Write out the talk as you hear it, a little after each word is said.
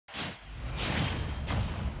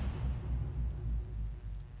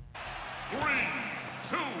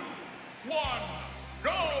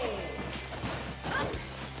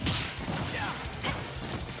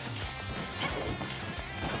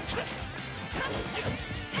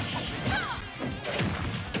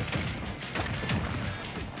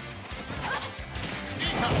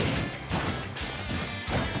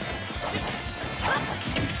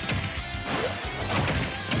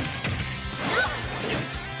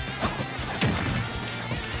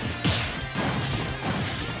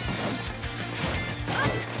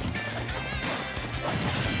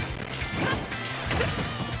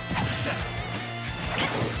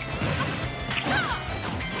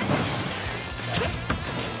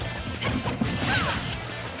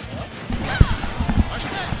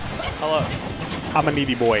Hello. I'm a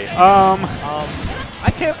needy boy.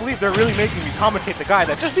 I can't believe they're really making me commentate the guy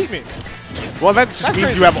that just beat me. Well, that just means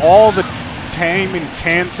crazy. you have all the time and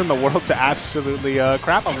chance in the world to absolutely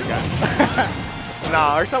crap on the guy.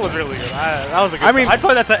 Nah, Rochelle was really good. That was a good I mean, I'd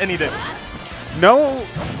play that set any day. No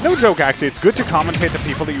joke, actually. It's good to commentate the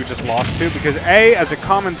people that you just lost to because, A, as a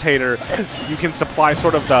commentator, you can supply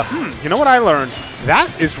sort of the, you know what I learned?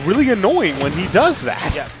 That is really annoying when he does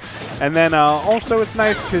that. Yes. And then also it's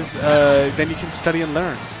nice because then you can study and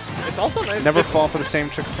learn. It's also nice. Never fall for the same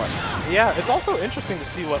trick twice. Yeah, it's also interesting to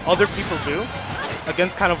see what other people do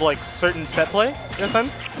against kind of like certain set play, in a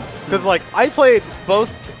sense. Because like I played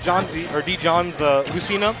both Djohn's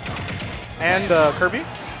Lucina and Kirby.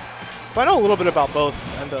 So I know a little bit about both.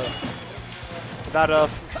 And that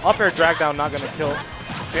up air drag down not going to kill.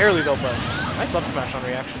 Barely though, but nice up smash on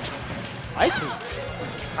reaction. Ice is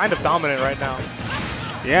kind of dominant right now.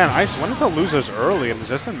 Yeah, and Ice went into losers early and has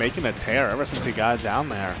just been making a tear ever since he got down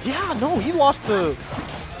there. Yeah, no, he lost to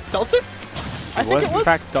Stelter? I think it was. In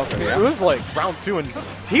fact, Stelter, yeah. It was like round 2, and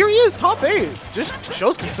here he is, top 8. Just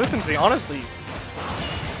shows consistency, honestly.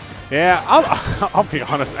 Yeah, I'll be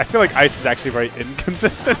honest. I feel like Ice is actually very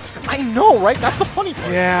inconsistent. I know, right? That's the funny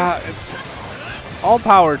part. Yeah, it's all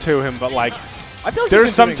power to him, but like, I feel like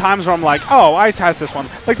there's some times where I'm like, oh, Ice has this one.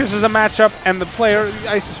 Like, this is a matchup, and the player,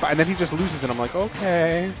 Ice is fine. And then he just loses, and I'm like,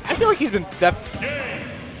 okay. I feel like he's been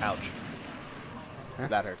ouch. Huh?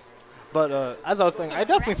 That hurts. But as I was saying, I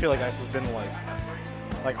definitely feel like Ice has been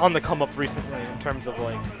like on the come up recently in terms of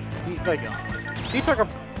like he took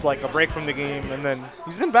a break from the game, and then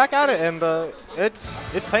he's been back at it, and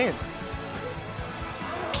it's paying.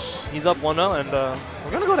 He's up 1-0, and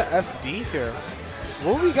we're gonna go to FD here.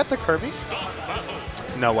 Will we get the Kirby?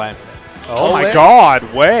 No way. Oh my God!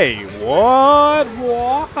 Wait, what?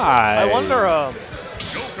 Why? I wonder.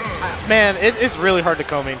 Man, it's really hard to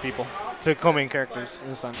co-main people, to co-main characters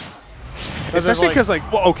in a sense. Especially because,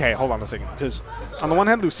 like, well, okay, hold on a second. Because on the one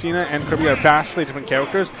hand, Lucina and Kirby are vastly different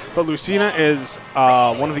characters, but Lucina is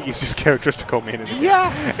one of the easiest characters to co-main in the game.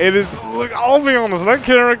 Yeah. It is. Look, I'll be honest. That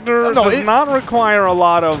character does not require a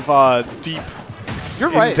lot of deep. You're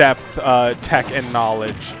right. In-depth tech and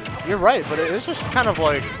knowledge. You're right, but it's just kind of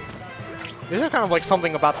like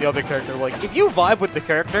something about the other character. Like if you vibe with the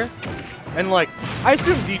character, and like I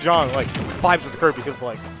assume Djohnmark like vibes with Kirby because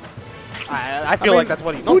like I feel like that's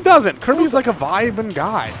what he. Who doesn't? Kirby's like a vibing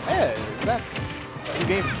guy. Yeah, exactly.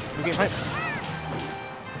 New game hype.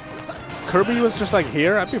 Kirby was just like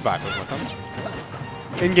here. I'd be vibing with him.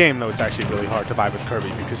 In game, though, it's actually really hard to vibe with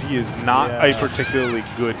Kirby because he is not a particularly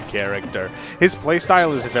good character. His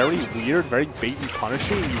playstyle is very weird, very bait and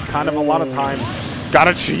punishing. You kind of a lot of times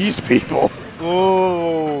gotta cheese people.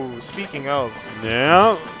 Oh, speaking of.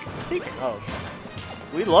 Yeah. Speaking of.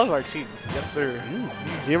 We love our cheese. Yes, sir.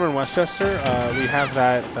 Here in Westchester, we have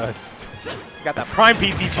that. Got that Prime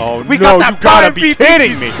PT cheese. Oh, we no, got that you gotta be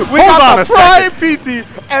kidding me. Hold on a second. Prime PT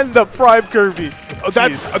and the Prime Kirby.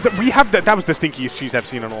 We have that. That was the stinkiest cheese I've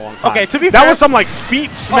seen in a long time. Okay, to be fair, that was some like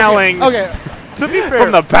feet smelling. Okay. To be fair,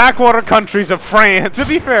 from the backwater countries of France. To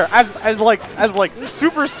be fair, as like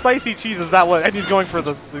super spicy cheese as that was, and he's going for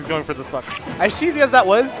the stuff. As cheesy as that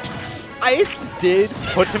was, Ice did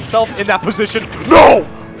put himself in that position. No.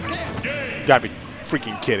 You gotta be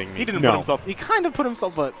freaking kidding me. He didn't put himself. He kind of put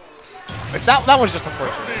himself, but that was just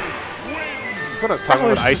unfortunate. That's what I was talking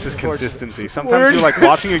about. Ice's consistency. Sometimes you're like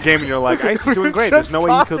watching a game and you're like, Ice is doing great. There's no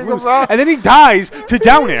way he could lose. And then he dies to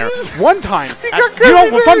down air one time.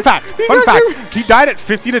 Fun fact. He died at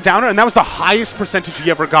 50 to down air, and that was the highest percentage he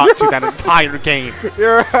ever got to that entire game.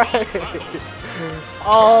 You're right.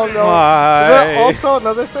 Oh no. Why? Also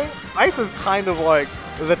another thing. Ice is kind of like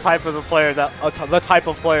the type of player that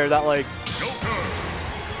like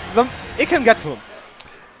it can get to him.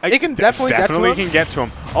 It can definitely get to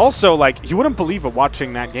him. Also, like, you wouldn't believe it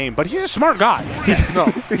watching that game, but he's a smart guy. He's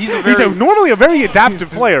normally a very adaptive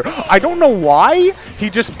player. I don't know why. He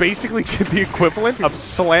just basically did the equivalent of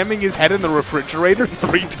slamming his head in the refrigerator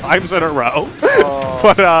 3 times in a row.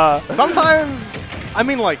 But sometimes, I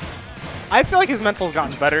mean, like, I feel like his mental's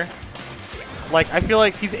gotten better. Like, I feel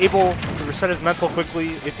like he's able to reset his mental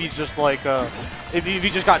quickly if he's just like if he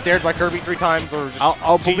just got dared by Kirby 3 times or just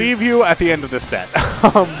I'll believe you at the end of this set.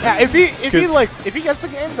 Yeah, if he gets the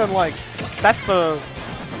game, then like that's the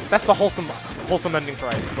wholesome ending for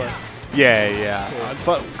Ice. But yeah.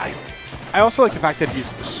 But I also like the fact that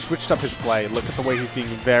he's switched up his play. Look at the way he's being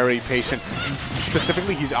very patient.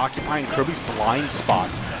 Specifically, he's occupying Kirby's blind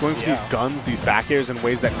spots, going for these guns, these back airs in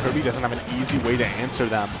ways that Kirby doesn't have an easy way to answer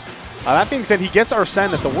them. That being said, he gets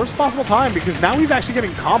Arsene at the worst possible time because now he's actually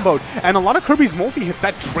getting comboed, and a lot of Kirby's multi-hits,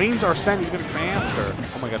 that drains Arsene even faster.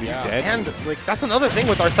 Oh my god, are you dead? And like that's another thing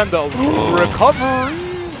with Arsene though. Recovery!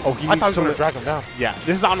 Oh, he I thought he needs was to going to drag him down. Yeah,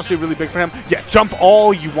 this is honestly really big for him. Yeah, jump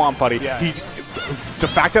all you want, buddy. Yeah. The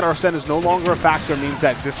fact that Arsene is no longer a factor means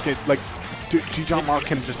that this kid, like, Djohnmark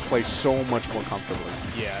can just play so much more comfortably.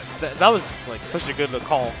 Yeah, that was like such a good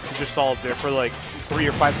call. You just saw it there for like 3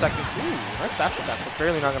 or 5 seconds. Ooh, that's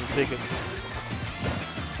barely not going to take it.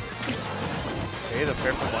 Okay, the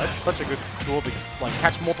fair ledge. Such a good tool to like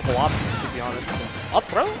catch multiple options, to be honest. Up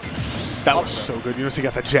throw? That was so good. You notice he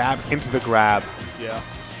got the jab into the grab. Yeah.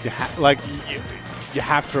 You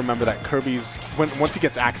have to remember that Kirby's, once he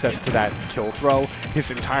gets access to that kill throw, his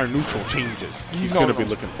entire neutral changes. He's going to be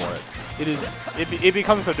looking for it. It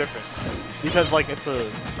becomes so different because like it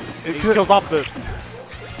kills off the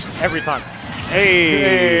every time.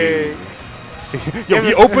 Hey. Yo,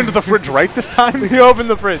 he opened the fridge right this time? He opened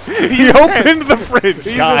the fridge. He opened the fridge,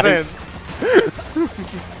 guys.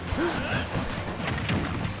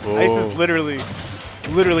 Ice is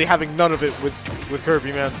literally having none of it with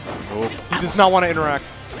Kirby, man. He does not want to interact.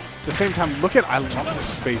 At the same time, I love the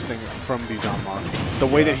spacing from Djohnmark. The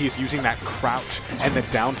way that he's using that crouch and the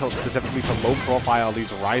down tilt specifically to low profile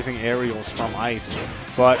these rising aerials from Ice.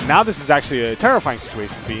 But now this is actually a terrifying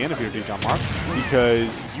situation to be in if you're Djohnmark,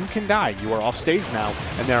 because you can die. You are off stage now,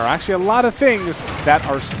 and there are actually a lot of things that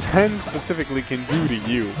Arsene specifically can do to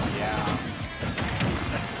you. Yeah.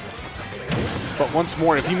 But once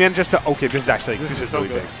more, if he manages to, okay, this is so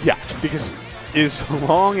really good. big. Yeah, because as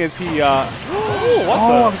long as he, I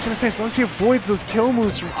was gonna say, as long as he avoids those kill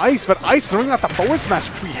moves from Ice, but Ice throwing out the forward smash,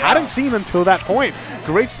 which we hadn't seen until that point.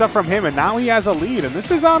 Great stuff from him, and now he has a lead, and this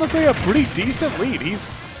is honestly a pretty decent lead. He's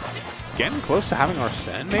getting close to having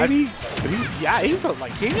Arsene, maybe. He's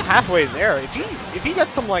halfway there. If he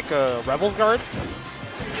gets some like a Rebels guard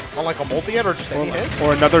on like a multi-hit or just any hit.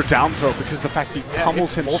 Or another down throw, because the fact he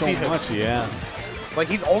pummels him so much, Like,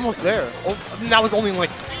 he's almost there. That was only like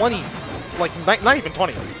 20, like not even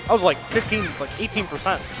 20. That was like 15, like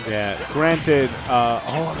 18%. Yeah, granted,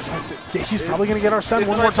 he's probably going to get Arsene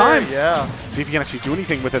one more time. Yeah. See if he can actually do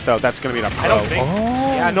anything with it, though. That's going to be an up throw. I don't think.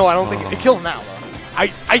 Yeah, no, I don't think. It kills now, though. I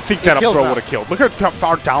think that up throw would have killed. Look at how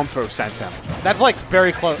far down throw sent him. That's like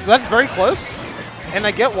very close. That's very close. And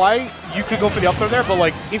I get why you could go for the up throw there, but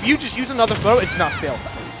like if you just use another throw, it's not stale.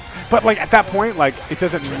 But like at that point, like it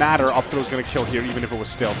doesn't matter. Up throw's gonna kill here, even if it was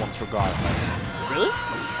stale once, regardless. Really?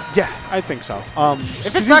 Yeah, I think so.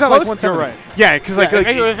 If it's that close, like you're right. Yeah, because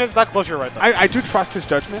if it's that close, you're right. Though. I do trust his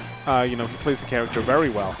judgment. You know, he plays the character very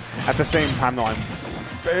well. At the same time, though, I'm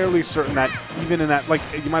fairly certain that even in that, like,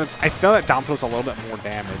 you might have, I know that down throw's a little bit more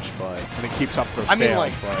damage, but and it keeps up throw stale. I mean,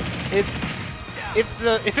 like, but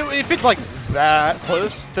if it's like that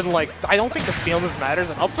close, then like I don't think the staleness matters,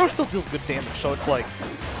 and up throw still deals good damage. So it's like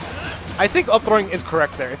I think up throwing is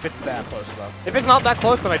correct there if it's that close though. If it's not that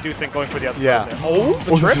close, then I do think going for the other. Yeah. There. Oh,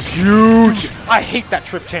 the trip? This is huge. Dude, I hate that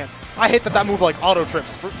trip chance. I hate that move like auto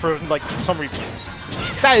trips for like some reason.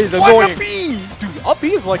 That is annoying. Up B? Dude, up B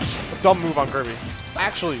is like a dumb move on Kirby.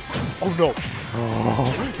 Actually, oh no.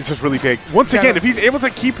 Oh, this is really big. Once again, if he's able to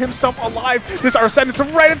keep himself alive, this Arsene, it's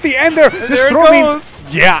right at the end there. This there throw means,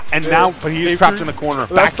 and now, but he is trapped in the corner.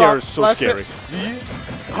 Back air is so scary.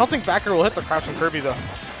 I don't think back air will hit the crouch on Kirby though.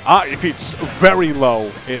 If it's very low,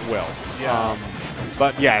 it will. Yeah.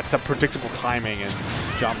 But yeah, it's a predictable timing, and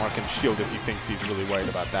Djohnmark can shield if he thinks he's really worried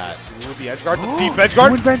about that. Ooh, the edge guard, the deep edge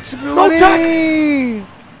guard. Invincibility! No tech!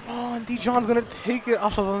 Oh, and Djohn's gonna take it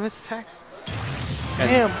off of a mistech.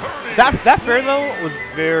 Damn. That fair though was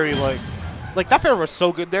very like that fair was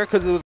so good there because it was